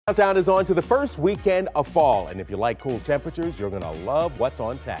Countdown is on to the first weekend of fall, and if you like cool temperatures, you're gonna love what's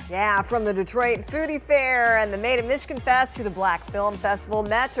on tap. Yeah, from the Detroit Foodie Fair and the Made in Michigan Fest to the Black Film Festival,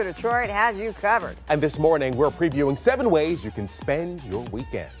 Metro Detroit has you covered. And this morning, we're previewing 7 ways you can spend your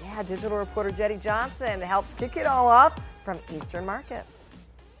weekend. Yeah, digital reporter Jetty Johnson helps kick it all off from Eastern Market.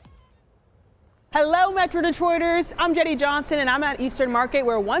 Hello, Metro Detroiters. I'm Jetty Johnson, and I'm at Eastern Market,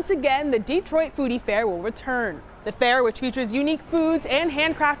 where once again the Detroit Foodie Fair will return. The fair, which features unique foods and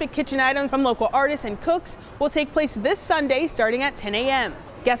handcrafted kitchen items from local artists and cooks, will take place this Sunday starting at 10 a.m.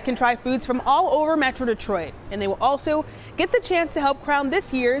 Guests can try foods from all over Metro Detroit, and they will also get the chance to help crown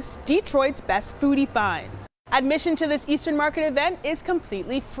this year's Detroit's Best Foodie Find. Admission to this Eastern Market event is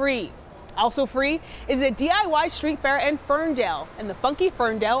completely free. Also free is a DIY street fair in Ferndale and the Funky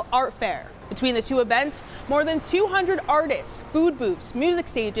Ferndale Art Fair. Between the two events, more than 200 artists, food booths, music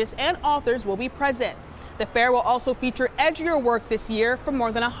stages, and authors will be present. The fair will also feature edgier work this year from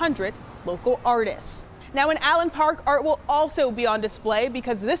more than 100 local artists. Now in Allen Park, art will also be on display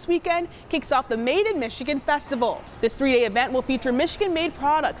because this weekend kicks off the Made in Michigan Festival. This 3-day event will feature Michigan-made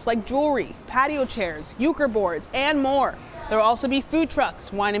products like jewelry, patio chairs, euchre boards, and more. There will also be food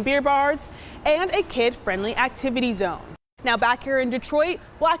trucks, wine and beer bars, and a kid-friendly activity zone. Now back here in Detroit,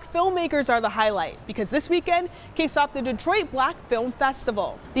 Black filmmakers are the highlight because this weekend kicks off the Detroit Black Film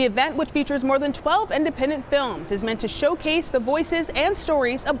Festival. The event, which features more than 12 independent films, is meant to showcase the voices and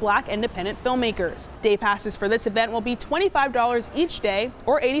stories of Black independent filmmakers. Day passes for this event will be $25 each day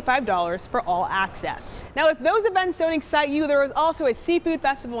or $85 for all access. Now if those events don't excite you, there is also a seafood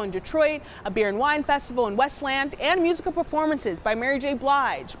festival in Detroit, a beer and wine festival in Westland, and musical performances by Mary J.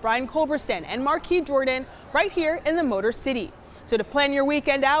 Blige, Brian Culberson, and Marquis Jordan right here in the Motor City. So to plan your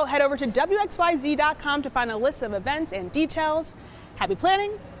weekend out, head over to WXYZ.com to find a list of events and details. Happy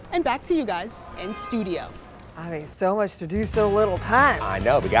planning, and back to you guys in studio. I mean, so much to do, so little time. I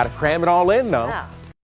know, we gotta cram it all in though. Yeah.